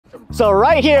So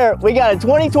right here, we got a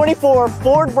 2024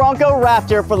 Ford Bronco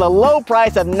Raptor for the low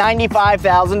price of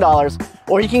 $95,000.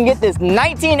 Or you can get this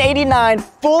 1989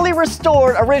 fully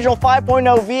restored original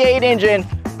 5.0 V8 engine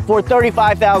for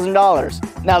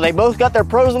 $35,000. Now they both got their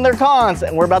pros and their cons,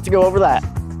 and we're about to go over that.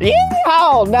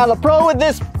 Yeehaw! Now the pro with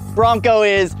this Bronco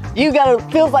is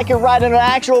feels like you're riding an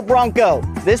actual Bronco.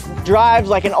 This drives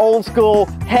like an old school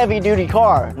heavy duty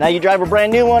car. Now you drive a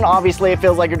brand new one, obviously it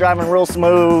feels like you're driving real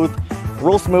smooth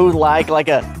like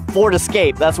a Ford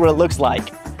Escape. That's what it looks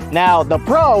like. Now the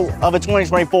pro of a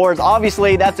 2024 is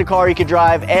obviously that's a car you could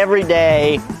drive every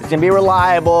day. It's gonna be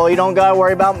reliable. You don't gotta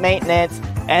worry about maintenance.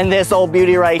 And this old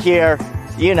beauty right here,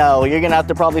 you know, you're gonna have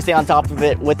to probably stay on top of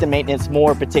it with the maintenance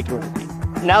more particularly.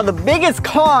 Now the biggest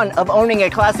con of owning a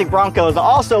classic Bronco is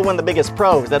also one of the biggest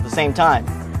pros at the same time.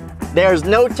 There's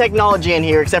no technology in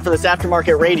here except for this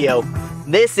aftermarket radio.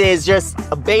 This is just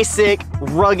a basic,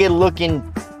 rugged looking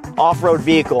off-road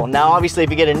vehicle. Now obviously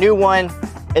if you get a new one,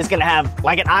 it's gonna have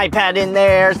like an iPad in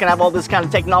there, it's gonna have all this kind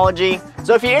of technology.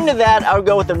 So if you're into that, I would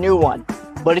go with a new one.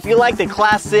 But if you like the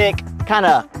classic, kind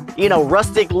of, you know,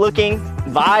 rustic looking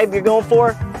vibe you're going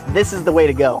for, this is the way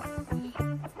to go.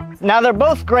 Now they're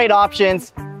both great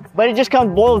options, but it just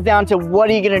boils down to what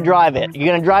are you gonna drive it? You're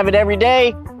gonna drive it every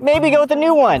day? Maybe go with the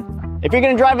new one. If you're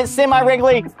gonna drive it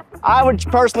semi-regularly, I would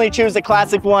personally choose the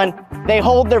classic one. They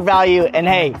hold their value, and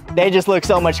hey, they just look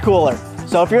so much cooler.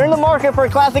 So if you're in the market for a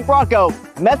classic Bronco,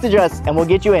 message us and we'll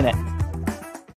get you in it.